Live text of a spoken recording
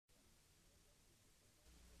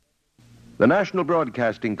The National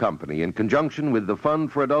Broadcasting Company, in conjunction with the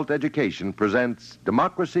Fund for Adult Education, presents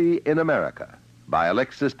Democracy in America by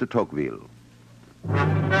Alexis de Tocqueville.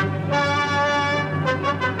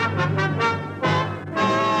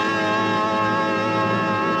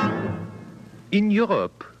 In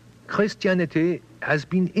Europe, Christianity has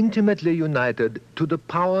been intimately united to the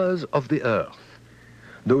powers of the earth.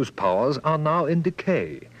 Those powers are now in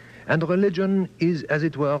decay, and religion is, as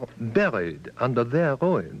it were, buried under their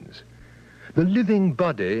ruins. The living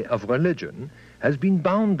body of religion has been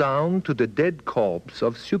bound down to the dead corpse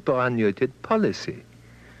of superannuated policy.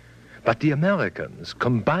 But the Americans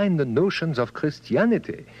combine the notions of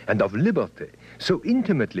Christianity and of liberty so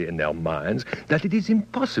intimately in their minds that it is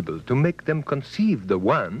impossible to make them conceive the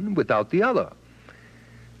one without the other.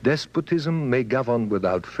 Despotism may govern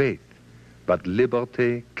without faith, but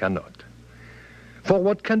liberty cannot. For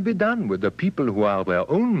what can be done with the people who are their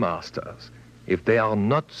own masters if they are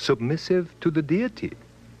not submissive to the deity?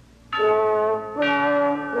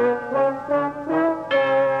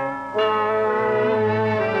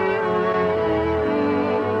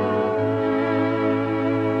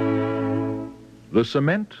 The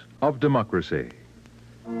Cement of Democracy,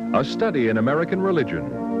 a study in American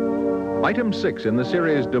religion. Item 6 in the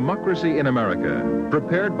series Democracy in America,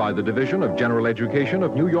 prepared by the Division of General Education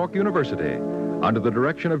of New York University, under the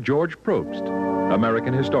direction of George Probst,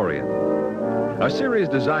 American historian. A series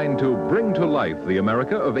designed to bring to life the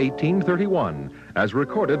America of 1831, as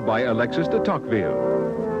recorded by Alexis de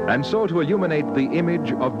Tocqueville, and so to illuminate the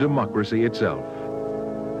image of democracy itself.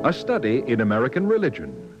 A study in American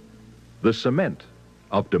religion. The Cement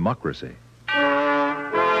of Democracy.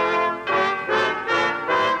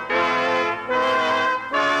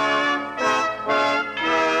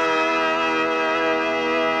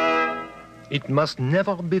 It must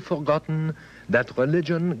never be forgotten that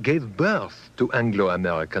religion gave birth to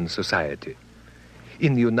Anglo-American society.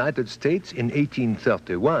 In the United States in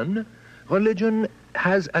 1831, religion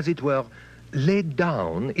has, as it were, laid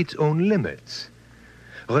down its own limits.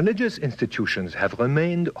 Religious institutions have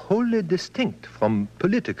remained wholly distinct from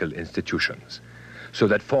political institutions, so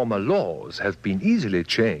that former laws have been easily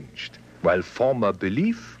changed, while former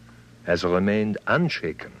belief has remained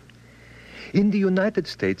unshaken. In the United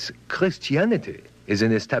States, Christianity is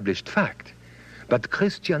an established fact, but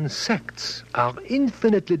Christian sects are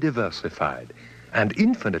infinitely diversified and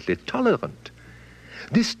infinitely tolerant.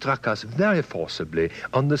 This struck us very forcibly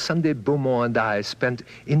on the Sunday Beaumont and I spent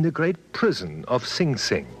in the great prison of Sing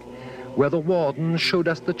Sing, where the warden showed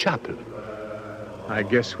us the chapel. I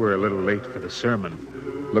guess we're a little late for the sermon.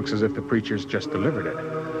 Looks as if the preacher's just delivered it.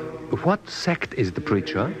 What sect is the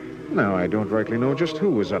preacher? Now, I don't rightly know just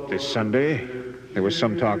who was up this Sunday. There was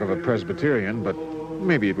some talk of a Presbyterian, but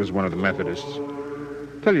maybe it was one of the Methodists.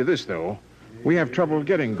 Tell you this, though. We have trouble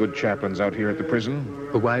getting good chaplains out here at the prison.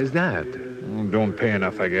 Why is that? Don't pay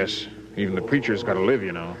enough, I guess. Even the preacher's got to live,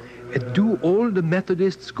 you know. Do all the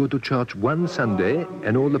Methodists go to church one Sunday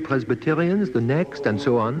and all the Presbyterians the next and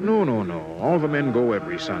so on? No. All the men go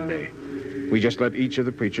every Sunday. We just let each of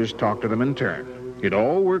the preachers talk to them in turn. It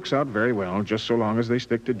all works out very well, just so long as they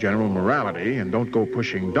stick to general morality and don't go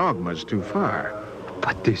pushing dogmas too far.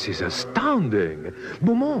 But this is astounding.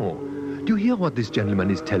 Beaumont, do you hear what this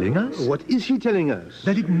gentleman is telling us? What is he telling us?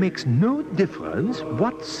 That it makes no difference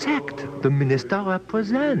what sect the minister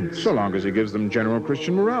represents. So long as he gives them general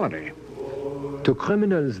Christian morality. To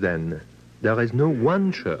criminals, then, there is no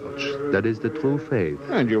one church that is the true faith.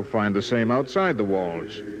 And you'll find the same outside the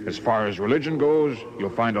walls. As far as religion goes, you'll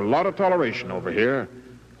find a lot of toleration over here.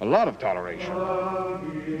 A lot of toleration.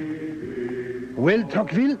 Well,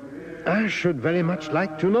 Tocqueville, I should very much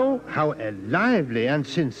like to know how a lively and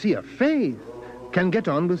sincere faith can get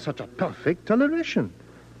on with such a perfect toleration.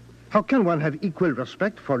 How can one have equal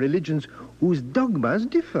respect for religions whose dogmas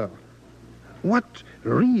differ? What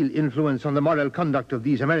real influence on the moral conduct of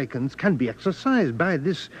these Americans can be exercised by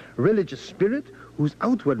this religious spirit whose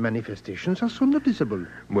outward manifestations are so noticeable?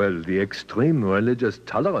 Well, the extreme religious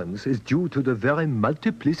tolerance is due to the very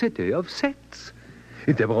multiplicity of sects.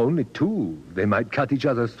 If there were only two, they might cut each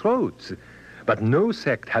other's throats. But no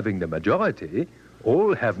sect having the majority,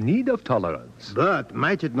 all have need of tolerance. But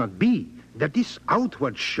might it not be that this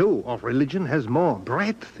outward show of religion has more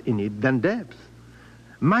breadth in it than depth?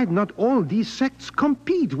 Might not all these sects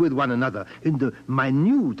compete with one another in the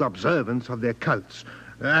minute observance of their cults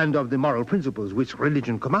and of the moral principles which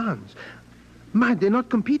religion commands? Might they not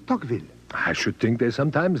compete, Tocqueville? I should think they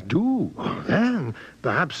sometimes do. Then,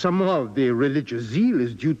 perhaps some of the religious zeal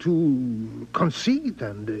is due to conceit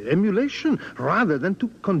and emulation rather than to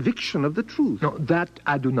conviction of the truth. No, that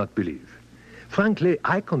I do not believe. Frankly,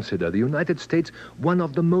 I consider the United States one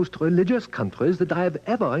of the most religious countries that I have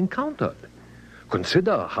ever encountered.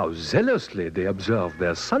 Consider how zealously they observe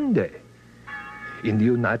their Sunday. In the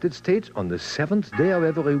United States, on the 7th day of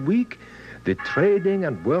every week, the trading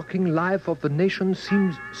and working life of the nation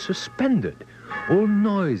seems suspended. All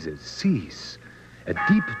noises cease. A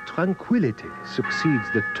deep tranquility succeeds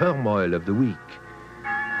the turmoil of the week.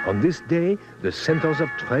 On this day, the centers of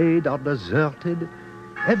trade are deserted.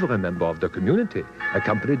 Every member of the community,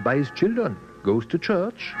 accompanied by his children, goes to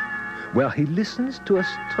church, where he listens to a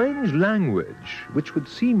strange language which would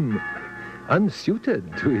seem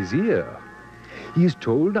unsuited to his ear. He is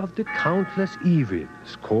told of the countless evils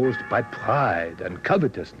caused by pride and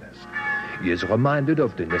covetousness. He is reminded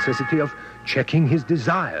of the necessity of checking his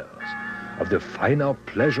desires, of the finer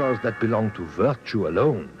pleasures that belong to virtue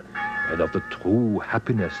alone, and of the true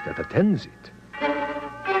happiness that attends it.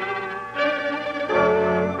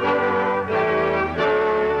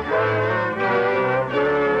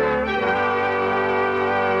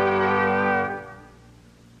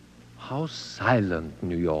 How silent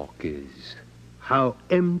New York is. How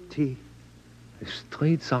empty. The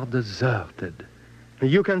streets are deserted.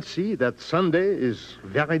 You can see that Sunday is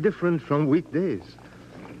very different from weekdays.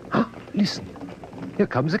 Listen, here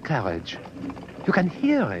comes a carriage. You can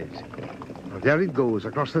hear it. There it goes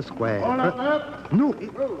across the square. No,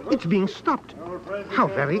 it's being stopped. How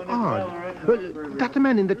very odd. That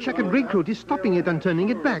man in the checkered greatcoat is stopping it and turning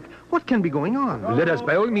it back. What can be going on? Let us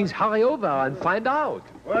by all means hurry over and find out.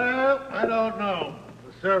 Well, I don't know.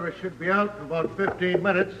 The service should be out in about 15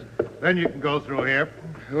 minutes. Then you can go through here.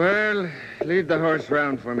 Well, lead the horse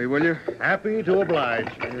round for me, will you? Happy to oblige.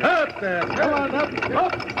 Up there. Come on, up.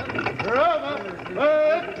 You're up.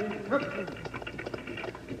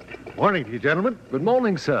 Morning to you, gentlemen. Good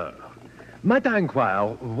morning, sir. Might I inquire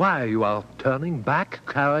why you are turning back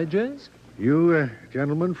carriages? You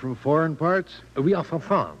gentlemen from foreign parts? We are from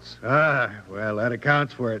France. Ah, well, that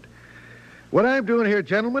accounts for it. What I'm doing here,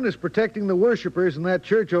 gentlemen, is protecting the worshippers in that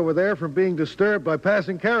church over there from being disturbed by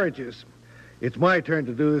passing carriages. It's my turn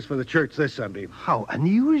to do this for the church this Sunday. How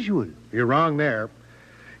unusual. You're wrong there.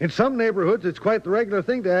 In some neighborhoods, it's quite the regular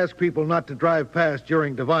thing to ask people not to drive past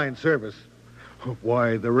during divine service.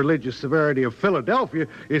 Why, the religious severity of Philadelphia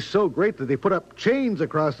is so great that they put up chains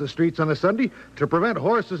across the streets on a Sunday to prevent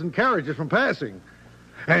horses and carriages from passing.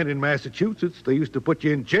 And in Massachusetts, they used to put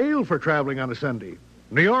you in jail for traveling on a Sunday.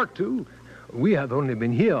 New York, too. We have only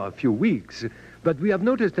been here a few weeks, but we have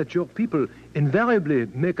noticed that your people invariably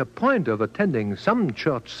make a point of attending some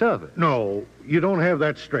church service. No, you don't have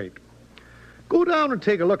that straight. Go down and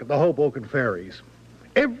take a look at the Hoboken ferries.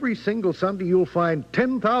 Every single Sunday, you'll find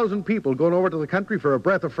 10,000 people going over to the country for a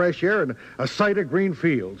breath of fresh air and a sight of green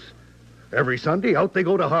fields. Every Sunday, out they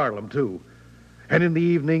go to Harlem, too. And in the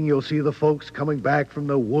evening, you'll see the folks coming back from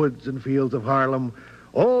the woods and fields of Harlem,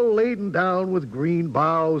 all laden down with green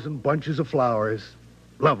boughs and bunches of flowers.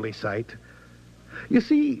 Lovely sight. You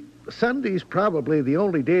see, Sunday's probably the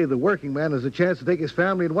only day the working man has a chance to take his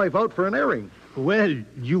family and wife out for an airing. Well,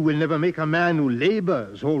 you will never make a man who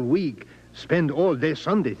labors all week spend all day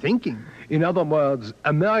Sunday thinking. In other words,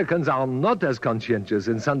 Americans are not as conscientious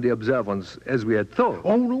in Sunday observance as we had thought.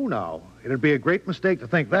 Oh, no, now. It'd be a great mistake to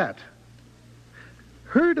think that.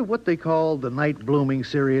 Heard of what they call the night blooming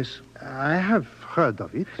cereus? I have heard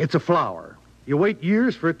of it. It's a flower. You wait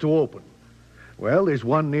years for it to open. Well, there's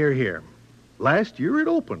one near here. Last year it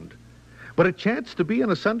opened. But it chanced to be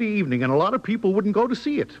on a Sunday evening, and a lot of people wouldn't go to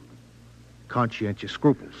see it. Conscientious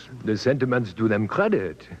scruples. The sentiments do them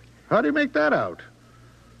credit. How do you make that out?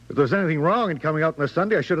 If there's anything wrong in coming out on a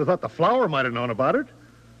Sunday, I should have thought the flower might have known about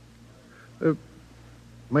it.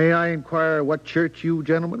 May I inquire what church you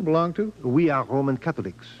gentlemen belong to? We are Roman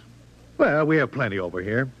Catholics. Well, we have plenty over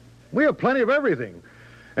here. We have plenty of everything.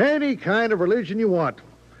 Any kind of religion you want.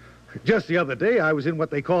 Just the other day, I was in what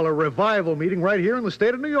they call a revival meeting right here in the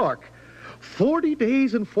state of New York. 40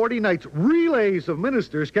 days and 40 nights, relays of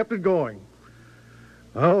ministers kept it going.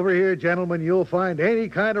 Over here, gentlemen, you'll find any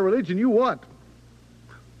kind of religion you want.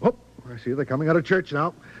 Oh, I see they're coming out of church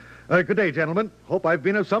now. Good day, gentlemen. Hope I've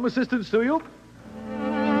been of some assistance to you.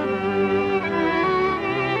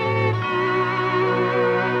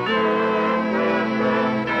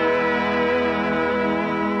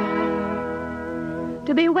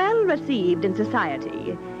 To be well received in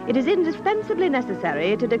society, it is indispensably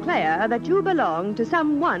necessary to declare that you belong to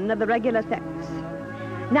some one of the regular sects.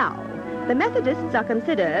 Now, the Methodists are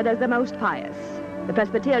considered as the most pious, the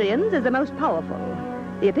Presbyterians as the most powerful,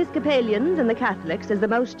 the Episcopalians and the Catholics as the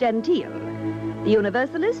most genteel, the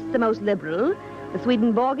Universalists the most liberal, the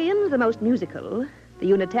Swedenborgians the most musical, the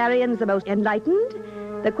Unitarians the most enlightened,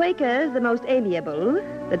 the Quakers the most amiable,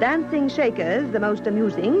 the dancing Shakers the most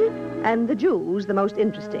amusing, and the Jews the most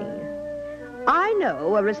interesting. I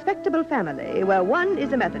know a respectable family where one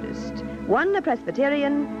is a Methodist, one a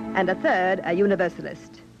Presbyterian, and a third a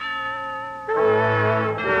Universalist.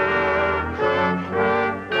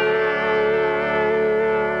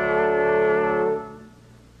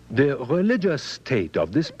 The religious state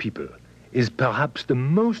of this people is perhaps the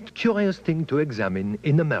most curious thing to examine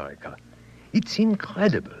in America. It's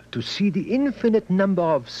incredible to see the infinite number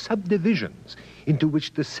of subdivisions into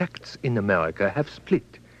which the sects in America have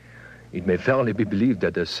split. It may fairly be believed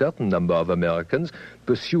that a certain number of Americans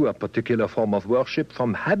pursue a particular form of worship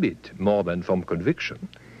from habit more than from conviction.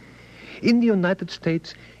 In the United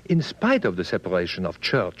States, in spite of the separation of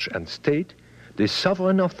church and state, the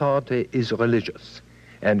sovereign authority is religious,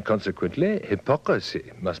 and consequently,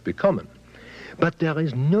 hypocrisy must be common. But there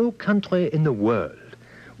is no country in the world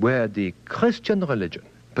where the Christian religion,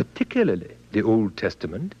 particularly the Old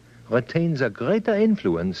Testament, retains a greater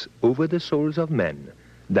influence over the souls of men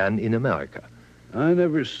than in America. I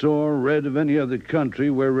never saw or read of any other country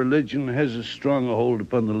where religion has as strong a hold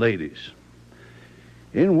upon the ladies.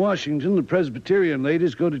 In Washington, the Presbyterian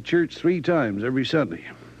ladies go to church 3 times every Sunday.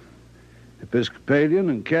 Episcopalian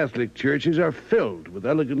and Catholic churches are filled with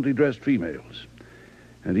elegantly dressed females.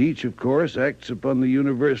 And each, of course, acts upon the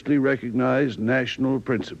universally recognized national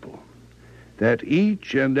principle that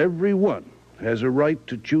each and every one has a right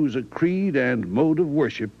to choose a creed and mode of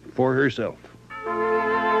worship for herself.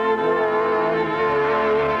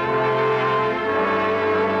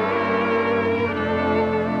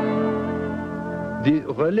 The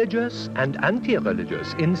religious and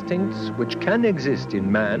anti-religious instincts which can exist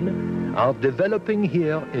in man are developing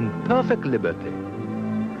here in perfect liberty.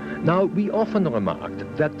 Now, we often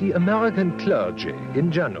remarked that the American clergy,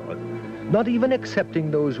 in general, not even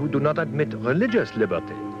excepting those who do not admit religious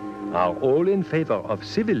liberty, are all in favor of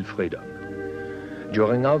civil freedom.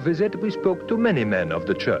 During our visit, we spoke to many men of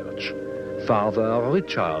the church. Father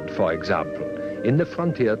Richard, for example, in the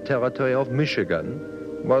frontier territory of Michigan,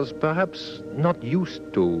 was perhaps not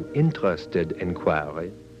used to interested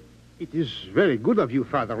inquiry. It is very good of you,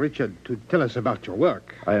 Father Richard, to tell us about your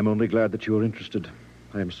work. I am only glad that you are interested.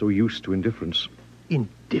 I am so used to indifference.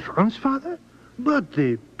 Indifference, Father? But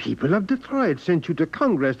the people of Detroit sent you to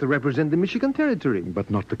Congress to represent the Michigan Territory.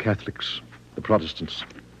 But not the Catholics, the Protestants.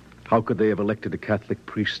 How could they have elected a Catholic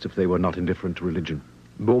priest if they were not indifferent to religion?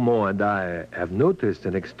 Beaumont and I have noticed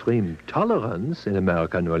an extreme tolerance in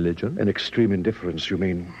American religion. An extreme indifference, you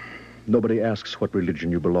mean? Nobody asks what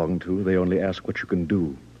religion you belong to. They only ask what you can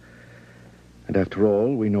do. And after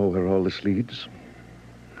all, we know where all this leads.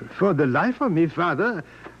 For the life of me, Father,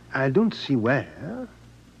 I don't see where.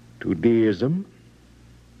 To deism,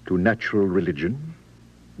 to natural religion,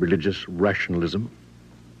 religious rationalism,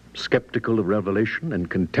 skeptical of revelation and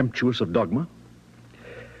contemptuous of dogma.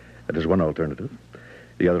 That is one alternative.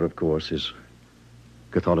 The other, of course, is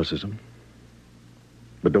Catholicism.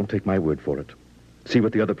 But don't take my word for it. See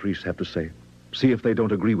what the other priests have to say. See if they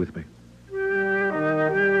don't agree with me.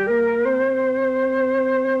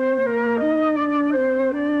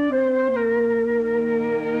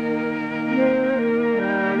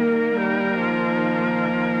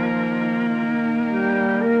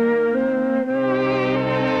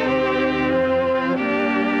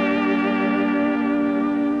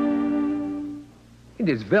 It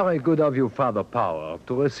is very good of you, Father Power,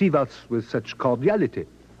 to receive us with such cordiality.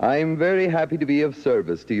 I'm very happy to be of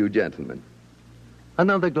service to you gentlemen.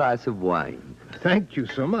 Another glass of wine. Thank you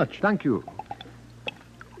so much. Thank you.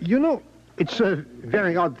 You know, it's a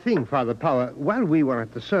very odd thing, Father Power. While we were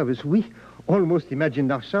at the service, we almost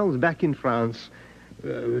imagined ourselves back in France.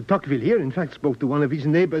 Tocqueville here, in fact, spoke to one of his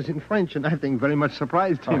neighbors in French, and I think very much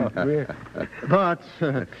surprised him. But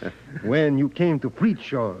when you came to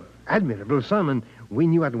preach your admirable sermon, we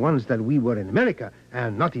knew at once that we were in America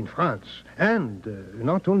and not in France. And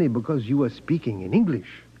not only because you were speaking in English.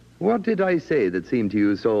 What did I say that seemed to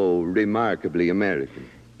you so remarkably American?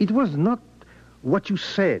 It was not what you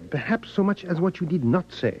said, perhaps so much as what you did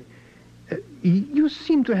not say. You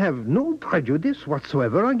seem to have no prejudice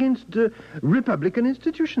whatsoever against Republican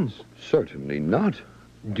institutions. Certainly not.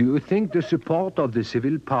 Do you think the support of the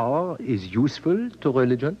civil power is useful to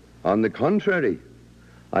religion? On the contrary,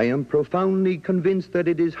 I am profoundly convinced that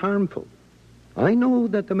it is harmful. I know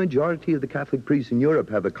that the majority of the Catholic priests in Europe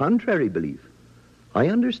have a contrary belief. I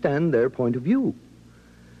understand their point of view.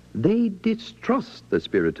 They distrust the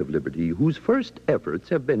spirit of liberty, whose first efforts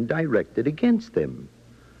have been directed against them.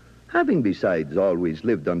 Having besides always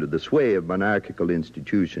lived under the sway of monarchical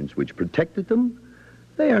institutions which protected them,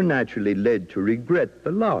 they are naturally led to regret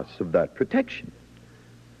the loss of that protection.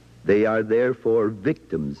 They are therefore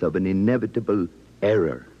victims of an inevitable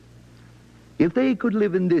error. If they could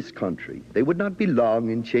live in this country, they would not be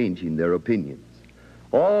long in changing their opinions.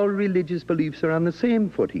 All religious beliefs are on the same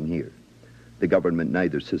footing here. The government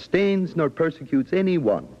neither sustains nor persecutes any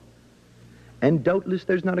one. And doubtless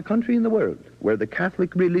there's not a country in the world where the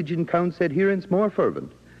Catholic religion counts adherents more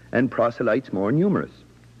fervent and proselytes more numerous.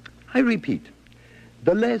 I repeat,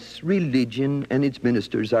 the less religion and its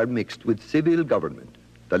ministers are mixed with civil government,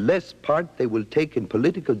 the less part they will take in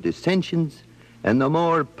political dissensions, and the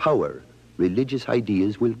more power religious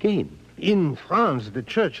ideas will gain. In France, the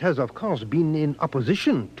church has, of course, been in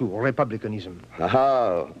opposition to republicanism.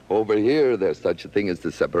 Aha, over here there's such a thing as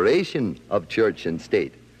the separation of church and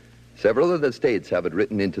state. Several of the states have it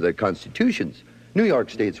written into their constitutions. New York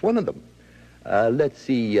State's one of them. Let's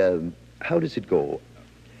see, how does it go?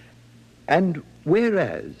 And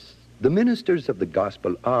whereas the ministers of the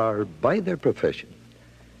gospel are, by their profession,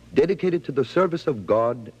 dedicated to the service of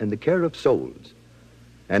God and the care of souls,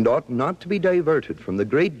 and ought not to be diverted from the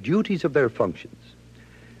great duties of their functions.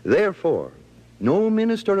 Therefore, no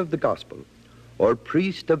minister of the gospel or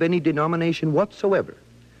priest of any denomination whatsoever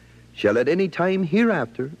shall at any time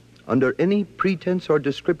hereafter, under any pretense or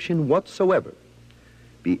description whatsoever,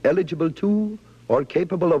 be eligible to or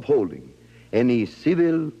capable of holding any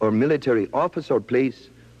civil or military office or place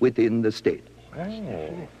within the state.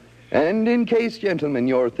 Oh. And in case, gentlemen,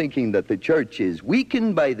 you're thinking that the church is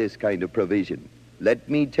weakened by this kind of provision, let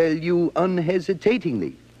me tell you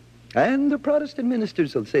unhesitatingly, and the Protestant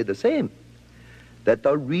ministers will say the same, that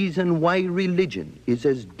the reason why religion is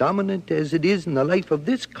as dominant as it is in the life of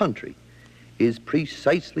this country is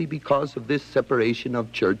precisely because of this separation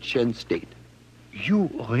of church and state.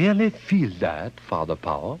 You really feel that, Father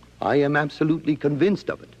Power? I am absolutely convinced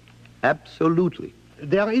of it. Absolutely.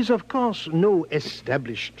 There is, of course, no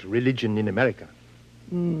established religion in America.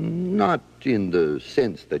 Not in the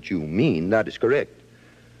sense that you mean, that is correct.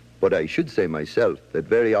 But I should say myself that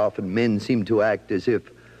very often men seem to act as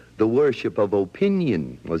if the worship of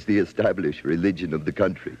opinion was the established religion of the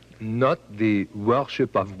country. Not the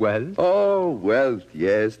worship of wealth? Oh, wealth,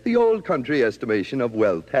 yes. The old country estimation of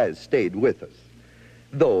wealth has stayed with us,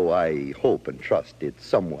 though I hope and trust it's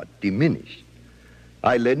somewhat diminished.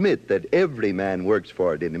 I'll admit that every man works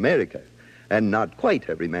for it in America, and not quite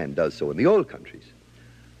every man does so in the old countries.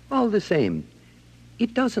 All the same,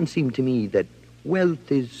 it doesn't seem to me that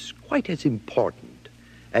wealth is quite as important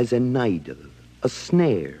as an idol, a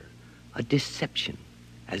snare, a deception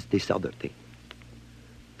as this other thing.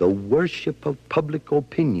 The worship of public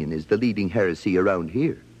opinion is the leading heresy around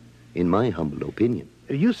here, in my humble opinion.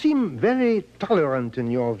 You seem very tolerant in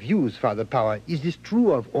your views, Father Power. Is this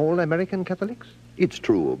true of all American Catholics? It's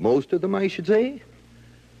true of most of them, I should say.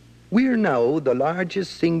 We're now the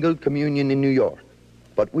largest single communion in New York,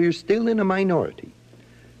 but we're still in a minority.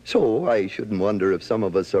 So I shouldn't wonder if some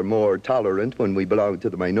of us are more tolerant when we belong to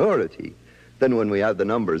the minority than when we have the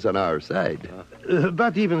numbers on our side.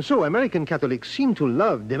 But even so, American Catholics seem to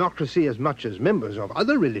love democracy as much as members of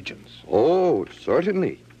other religions. Oh,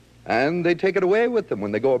 certainly. And they take it away with them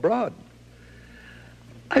when they go abroad.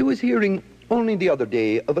 I was hearing only the other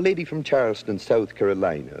day of a lady from Charleston, South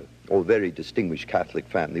Carolina. Oh, very distinguished Catholic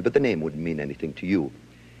family, but the name wouldn't mean anything to you.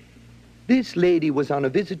 This lady was on a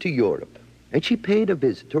visit to Europe, and she paid a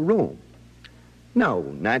visit to Rome. Now,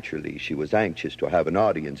 naturally, she was anxious to have an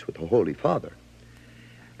audience with the Holy Father.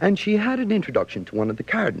 And she had an introduction to one of the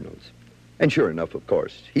cardinals. And sure enough, of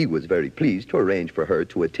course, he was very pleased to arrange for her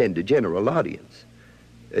to attend a general audience.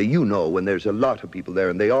 You know, when there's a lot of people there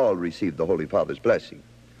and they all receive the Holy Father's blessing.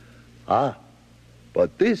 Ah,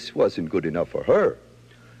 but this wasn't good enough for her.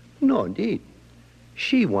 No, indeed.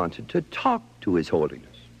 She wanted to talk to His Holiness.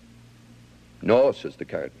 No, says the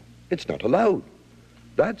cardinal, it's not allowed.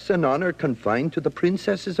 That's an honor confined to the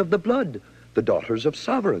princesses of the blood, the daughters of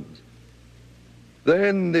sovereigns.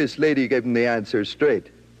 Then this lady gave him the answer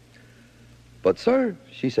straight. But, sir,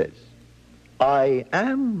 she says, I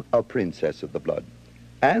am a princess of the blood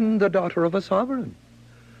and the daughter of a sovereign.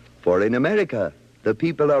 For in America, the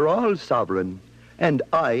people are all sovereign, and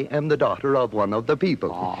I am the daughter of one of the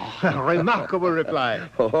people. Oh, a remarkable reply.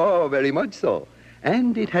 Oh, very much so.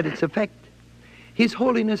 And it had its effect. His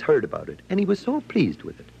Holiness heard about it, and he was so pleased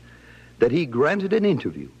with it that he granted an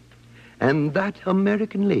interview. And that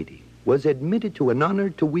American lady was admitted to an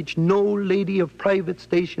honor to which no lady of private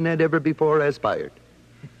station had ever before aspired.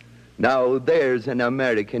 Now, there's an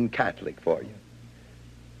American Catholic for you.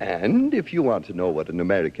 And if you want to know what an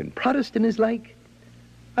American Protestant is like,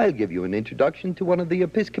 I'll give you an introduction to one of the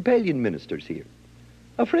Episcopalian ministers here,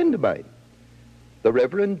 a friend of mine, the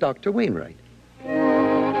Reverend Dr. Wainwright.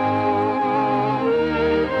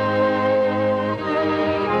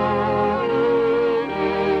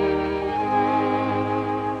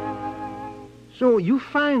 So you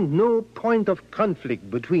find no point of conflict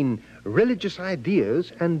between religious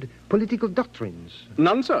ideas and political doctrines?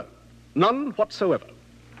 None, sir. None whatsoever.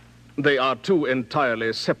 They are two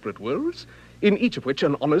entirely separate worlds, in each of which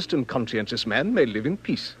an honest and conscientious man may live in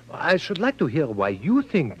peace. I should like to hear why you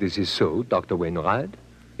think this is so, Dr. Wainwright.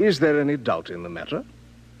 Is there any doubt in the matter?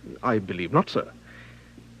 I believe not, sir.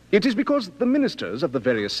 It is because the ministers of the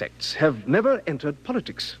various sects have never entered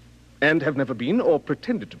politics, and have never been or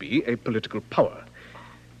pretended to be a political power.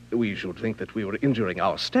 We should think that we were injuring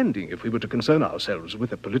our standing if we were to concern ourselves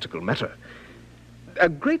with a political matter. A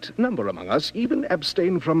great number among us even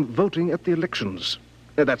abstain from voting at the elections.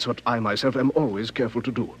 That's what I myself am always careful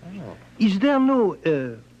to do. Is there no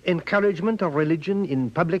encouragement of religion in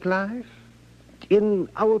public life? In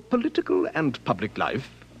our political and public life,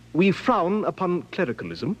 we frown upon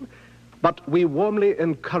clericalism, but we warmly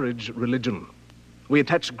encourage religion. We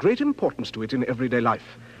attach great importance to it in everyday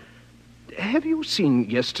life. Have you seen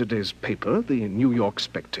yesterday's paper, the New York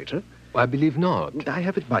Spectator? I believe not. I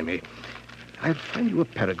have it by me. I'll find you a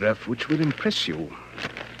paragraph which will impress you.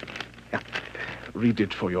 Read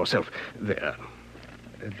it for yourself. There.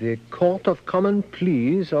 The Court of Common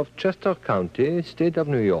Pleas of Chester County, State of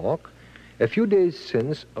New York, a few days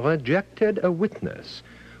since rejected a witness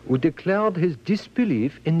who declared his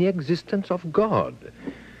disbelief in the existence of God.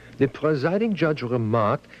 The presiding judge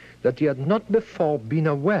remarked that he had not before been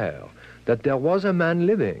aware that there was a man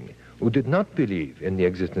living who did not believe in the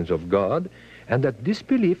existence of God, and that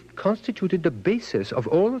disbelief constituted the basis of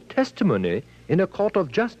all testimony in a court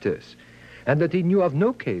of justice, and that he knew of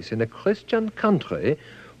no case in a Christian country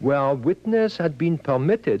where a witness had been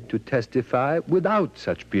permitted to testify without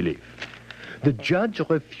such belief. The judge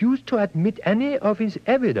refused to admit any of his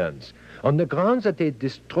evidence on the grounds that it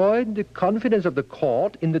destroyed the confidence of the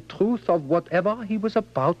court in the truth of whatever he was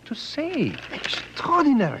about to say.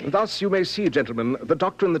 Extraordinary. Thus, you may see, gentlemen, the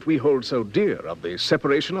doctrine that we hold so dear of the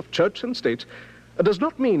separation of church and state does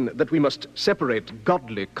not mean that we must separate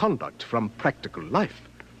godly conduct from practical life.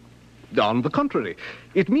 On the contrary,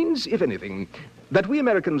 it means, if anything, that we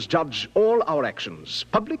Americans judge all our actions,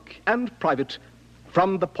 public and private,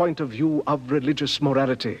 from the point of view of religious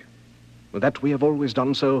morality. That we have always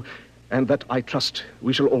done so, and that I trust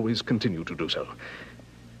we shall always continue to do so.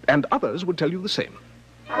 And others would tell you the same.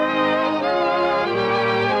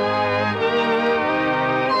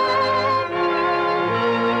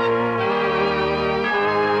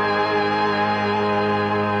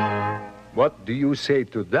 What do you say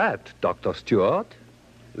to that, Dr. Stewart?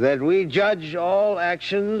 That we judge all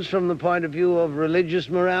actions from the point of view of religious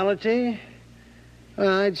morality?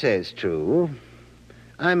 Well, I'd say it's true.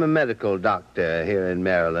 I'm a medical doctor here in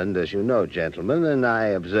Maryland, as you know, gentlemen, and I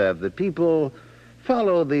observe that people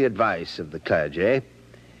follow the advice of the clergy.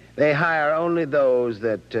 They hire only those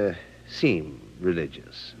that seem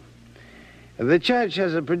religious. The church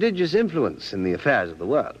has a prodigious influence in the affairs of the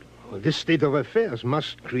world. Well, this state of affairs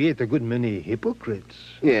must create a good many hypocrites.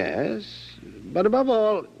 Yes, but above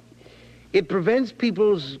all, it prevents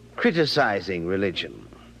people's criticizing religion.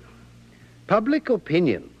 Public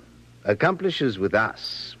opinion accomplishes with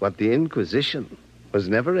us what the Inquisition was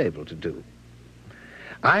never able to do.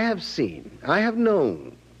 I have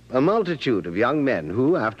known a multitude of young men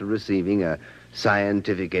who, after receiving a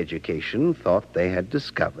scientific education, thought they had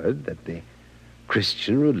discovered that the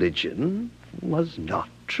Christian religion was not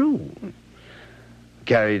true.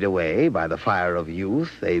 Carried away by the fire of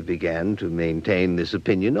youth, they began to maintain this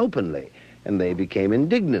opinion openly, and they became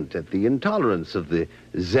indignant at the intolerance of the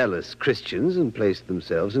zealous Christians and placed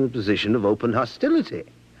themselves in a position of open hostility.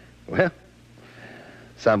 Well,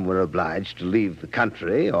 some were obliged to leave the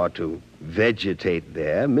country or to vegetate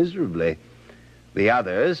there miserably. The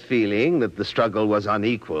others, feeling that the struggle was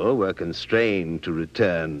unequal, were constrained to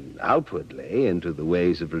return outwardly into the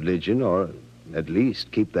ways of religion, or at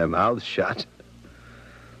least keep their mouths shut.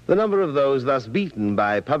 The number of those thus beaten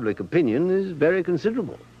by public opinion is very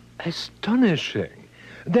considerable. Astonishing.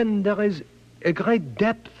 Then there is a great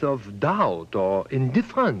depth of doubt or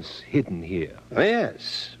indifference hidden here.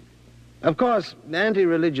 Yes. Of course,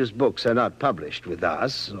 anti-religious books are not published with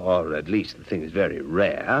us, or at least the thing is very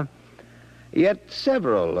rare. Yet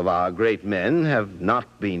several of our great men have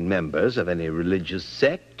not been members of any religious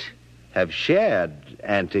sect, have shared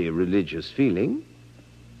anti-religious feeling.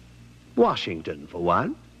 Washington, for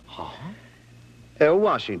one.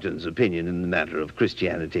 Washington's opinion in the matter of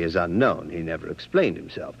Christianity is unknown. He never explained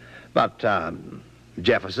himself. But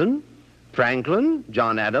Jefferson, Franklin,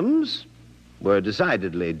 John Adams were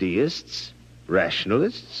decidedly deists,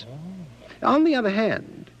 rationalists. On the other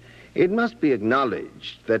hand, it must be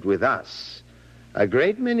acknowledged that with us, a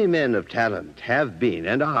great many men of talent have been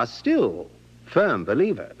and are still firm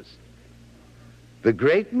believers. The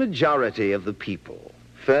great majority of the people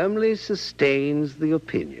firmly sustains the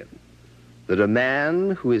opinion that a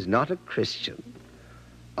man who is not a Christian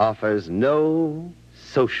offers no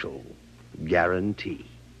social guarantee.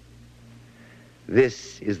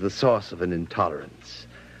 This is the source of an intolerance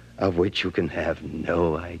of which you can have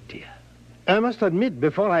no idea. I must admit,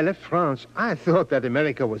 before I left France, I thought that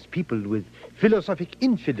America was peopled with philosophic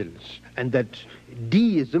infidels and that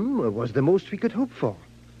deism was the most we could hope for.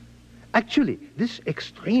 Actually, this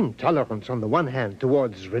extreme tolerance on the one hand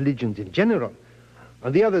towards religions in general,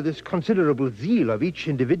 on the other, this considerable zeal of each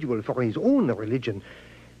individual for his own religion,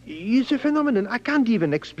 is a phenomenon I can't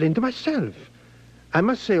even explain to myself. I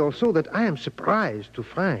must say also that I am surprised to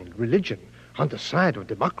find religion on the side of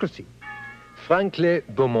democracy. Frankly,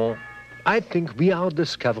 Beaumont, I think we are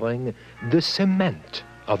discovering the cement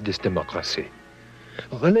of this democracy.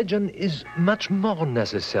 Religion is much more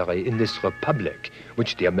necessary in this republic,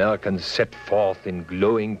 which the Americans set forth in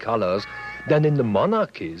glowing colors, than in the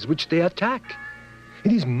monarchies which they attack.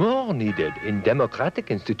 It is more needed in democratic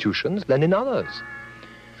institutions than in others.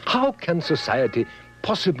 How can society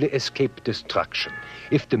possibly escape destruction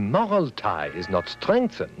if the moral tie is not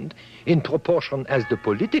strengthened in proportion as the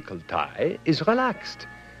political tie is relaxed?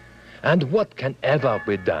 And what can ever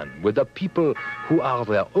be done with a people who are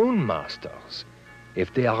their own masters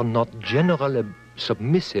if they are not generally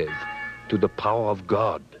submissive to the power of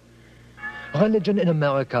God? Religion in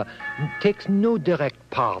America takes no direct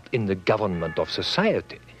part in the government of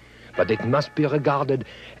society, but it must be regarded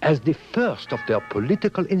as the first of their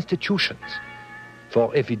political institutions.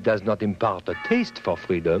 For if it does not impart a taste for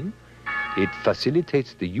freedom, it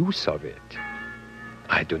facilitates the use of it.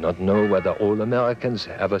 I do not know whether all Americans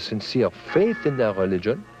have a sincere faith in their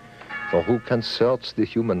religion, for who can search the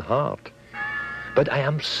human heart? But I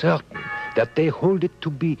am certain that they hold it to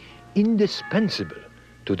be indispensable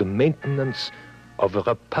to the maintenance of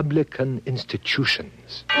republican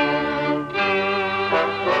institutions.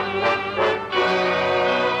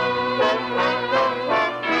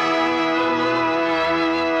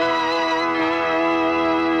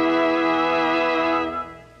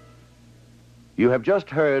 You have just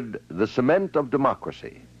heard The Cement of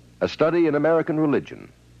Democracy, a study in American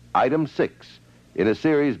religion, Item 6, in a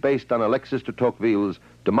series based on Alexis de Tocqueville's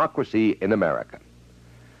Democracy in America.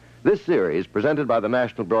 This series, presented by the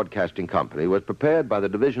National Broadcasting Company, was prepared by the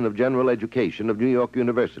Division of General Education of New York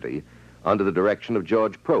University under the direction of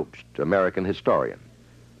George Probst, American historian.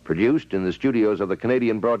 Produced in the studios of the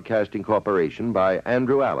Canadian Broadcasting Corporation by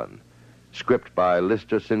Andrew Allen. Script by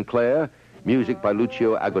Lister Sinclair, music by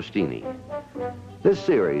Lucio Agostini. This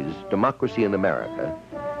series, Democracy in America,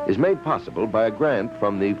 is made possible by a grant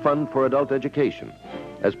from the Fund for Adult Education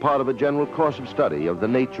as part of a general course of study of the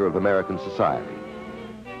nature of American society.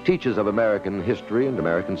 Teachers of American history and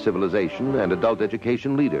American civilization and adult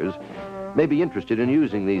education leaders may be interested in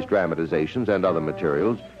using these dramatizations and other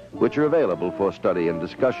materials, which are available for study and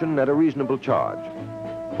discussion at a reasonable charge.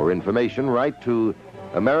 For information, write to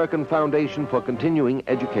American Foundation for Continuing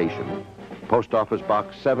Education, Post Office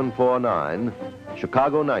Box 749,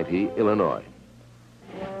 Chicago 90, Illinois.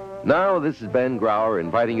 Now, this is Ben Grauer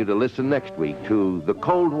inviting you to listen next week to The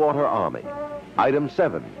Cold Water Army, Item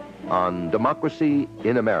 7 on Democracy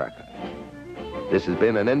in America. This has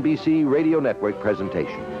been an NBC Radio Network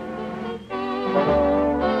presentation.